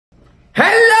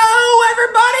Hello,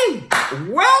 everybody!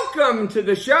 Welcome to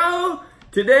the show.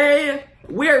 Today,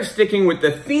 we are sticking with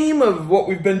the theme of what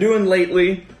we've been doing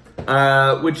lately,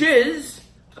 which is,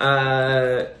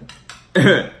 forgot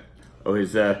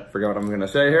what I'm gonna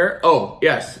say here. Oh,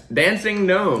 yes, Dancing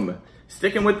Gnome.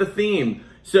 Sticking with the theme.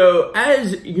 So,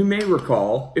 as you may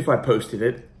recall, if I posted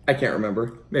it, I can't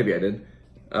remember. Maybe I did.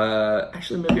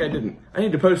 Actually, maybe I didn't. I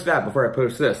need to post that before I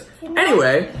post this.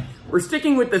 Anyway, we're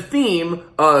sticking with the theme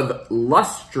of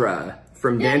Lustra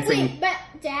from Dancing... Wait, but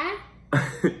Dad?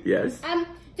 Yes?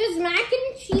 Does mac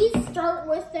and cheese start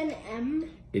with an M?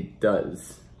 It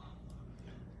does.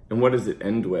 And what does it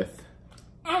end with?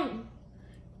 M.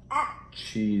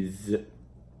 Cheese.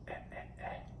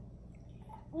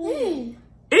 E.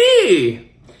 E!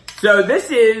 So this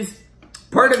is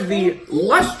part of the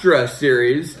Lustra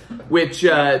series, which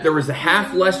there was a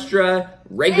half Lustra,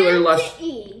 regular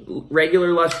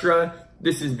Lustra.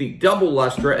 This is the double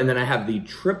Lustra, and then I have the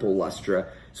triple Lustra.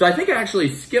 So I think I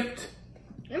actually skipped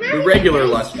the regular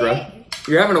Lustra.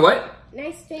 You're having a what?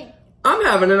 Nice day. I'm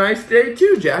having a nice day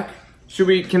too, Jack.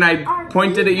 Can I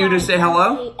point it at you to say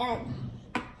hello?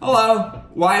 Hello.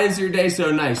 Why is your day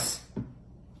so nice?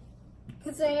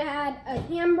 Because I had a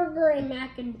hamburger and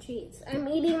mac and cheese. I'm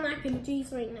eating mac and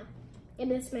cheese right now.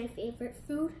 It is my favorite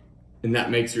food. And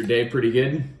that makes your day pretty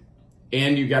good?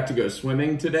 And you got to go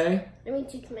swimming today? Let me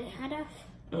take my hat off.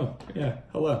 Oh, yeah.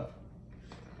 Hello.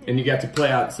 And you got to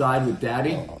play outside with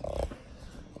Daddy?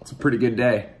 It's a pretty good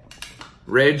day.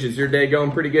 Ridge, is your day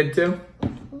going pretty good too?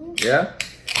 Yeah?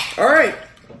 All right.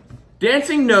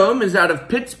 Dancing Gnome is out of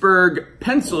Pittsburgh,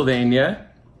 Pennsylvania.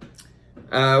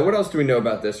 What else do we know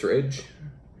about this, Ridge?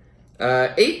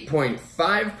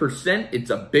 8.5%.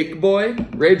 It's a big boy.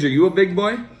 Ridge, are you a big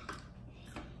boy?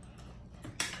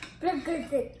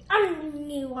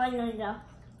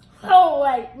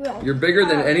 You're bigger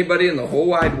than anybody in the whole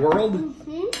wide world?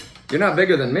 Mm-hmm. You're not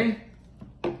bigger than me.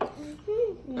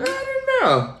 Mm-hmm. I don't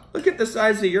know. Look at the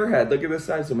size of your head. Look at the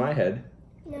size of my head.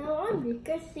 No, I'm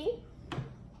bigger, see?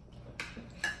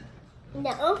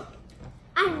 No,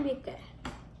 I'm bigger.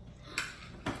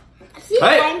 See,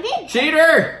 Hey, I'm big.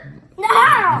 cheater!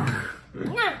 No,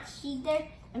 not cheater.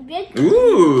 I'm big.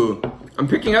 Ooh, I'm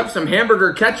picking up some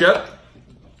hamburger ketchup.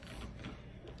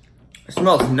 It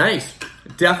smells nice.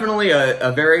 Definitely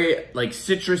a very like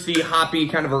citrusy, hoppy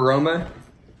kind of aroma.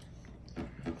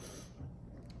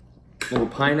 Little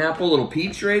pineapple, little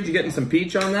peach, Rage. You getting some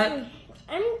peach on that?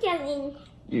 I'm getting...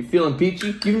 You feeling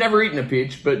peachy? You've never eaten a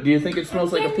peach, but do you think it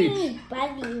smells like a peach?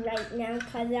 I'm getting buddy right now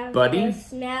because of Buddy? the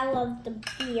smell of the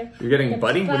beer. You're getting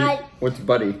buddy? What's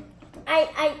buddy?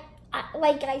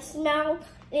 I smell,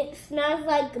 it smells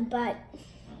like a butt.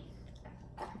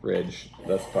 Ridge,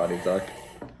 that's potty talk.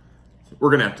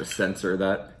 We're gonna have to censor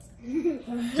that.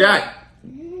 Jack!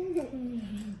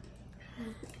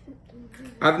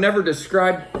 I've never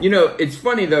described, it's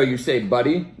funny though you say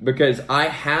buddy, because I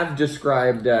have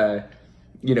described,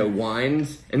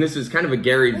 wines, and this is kind of a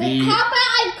Gary Vee. How about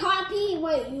I copy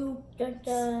what you just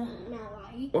like?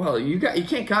 Well, you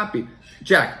can't copy.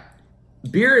 Jack,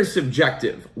 beer is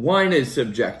subjective. Wine is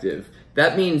subjective.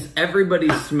 That means everybody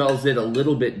smells it a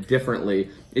little bit differently.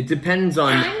 It depends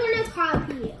on... I'm gonna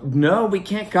copy you. No, we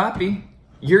can't copy.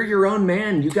 You're your own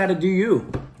man. You gotta do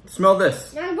you. Smell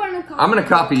this. I'm gonna copy. I'm gonna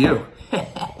copy you.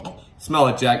 Smell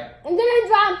it, Jack. I'm gonna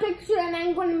draw a picture and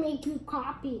I'm gonna make you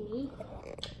copy me.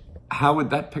 How would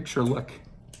that picture look?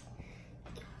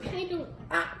 I don't...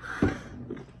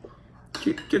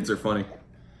 Kids are funny.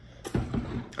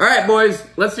 All right, boys.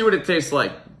 Let's see what it tastes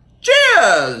like.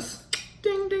 Cheers!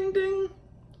 Ding, ding, ding.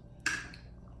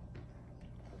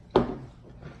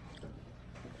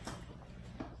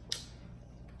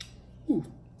 Ooh.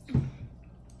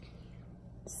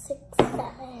 6,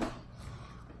 7.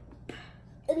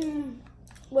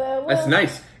 That's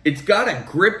nice. It's got a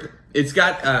grip. It's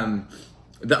got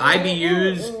the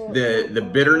IBUs, the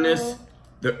bitterness,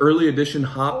 the early addition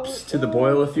hops to the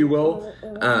boil, if you will,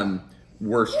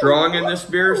 were strong in this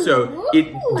beer. So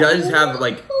it does have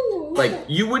like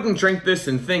you wouldn't drink this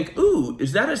and think, ooh,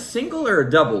 is that a single or a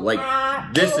double? Like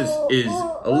this is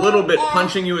a little bit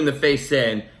punching you in the face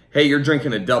saying, hey, you're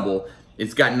drinking a double.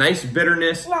 It's got nice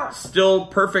bitterness, still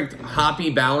perfect hoppy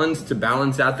balance to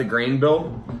balance out the grain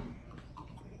bill.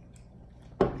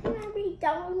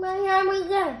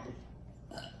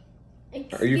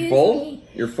 Are you full?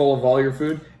 You're full of all your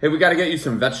food? Hey, we gotta get you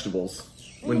some vegetables.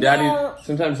 When Daddy,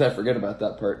 sometimes I forget about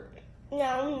that part.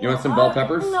 No. You want some bell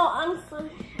peppers? No, I'm full.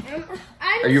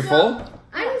 Are you full?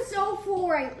 I'm so full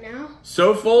right now.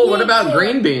 So full? What about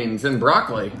green beans and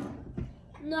broccoli?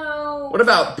 No. What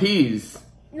about peas?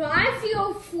 No, I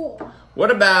feel full. What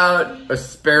about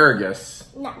asparagus?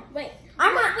 No, wait.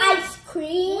 I want ice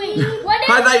cream. Wait, what if,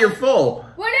 I thought you're full.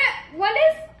 What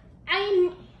if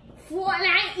I'm full and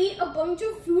I eat a bunch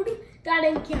of food that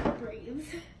I can't breathe?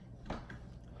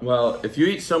 Well, if you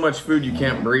eat so much food you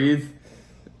can't breathe,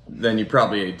 then you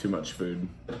probably ate too much food.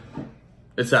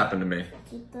 It's happened to me.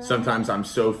 Sometimes I'm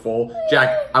so full.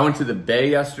 Jack, I went to the Bay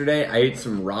yesterday. I ate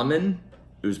some ramen.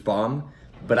 It was bomb.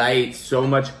 But I ate so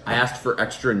much. I asked for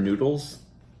extra noodles.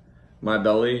 My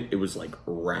belly, it was like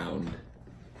round.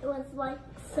 It was like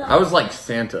so. I was like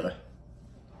Santa,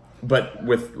 but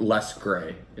with less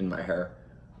gray in my hair.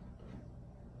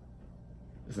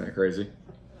 Isn't that crazy?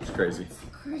 It's crazy.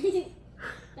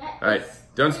 All right,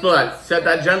 don't spill that. Set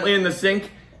that gently in the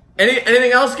sink.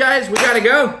 Anything else, guys? We gotta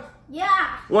go.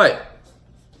 Yeah. What?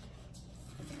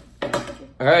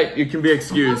 All right, you can be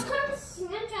excused. How come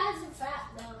Santa has a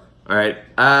fat belly? All right,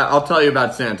 I'll tell you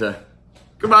about Santa.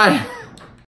 Goodbye.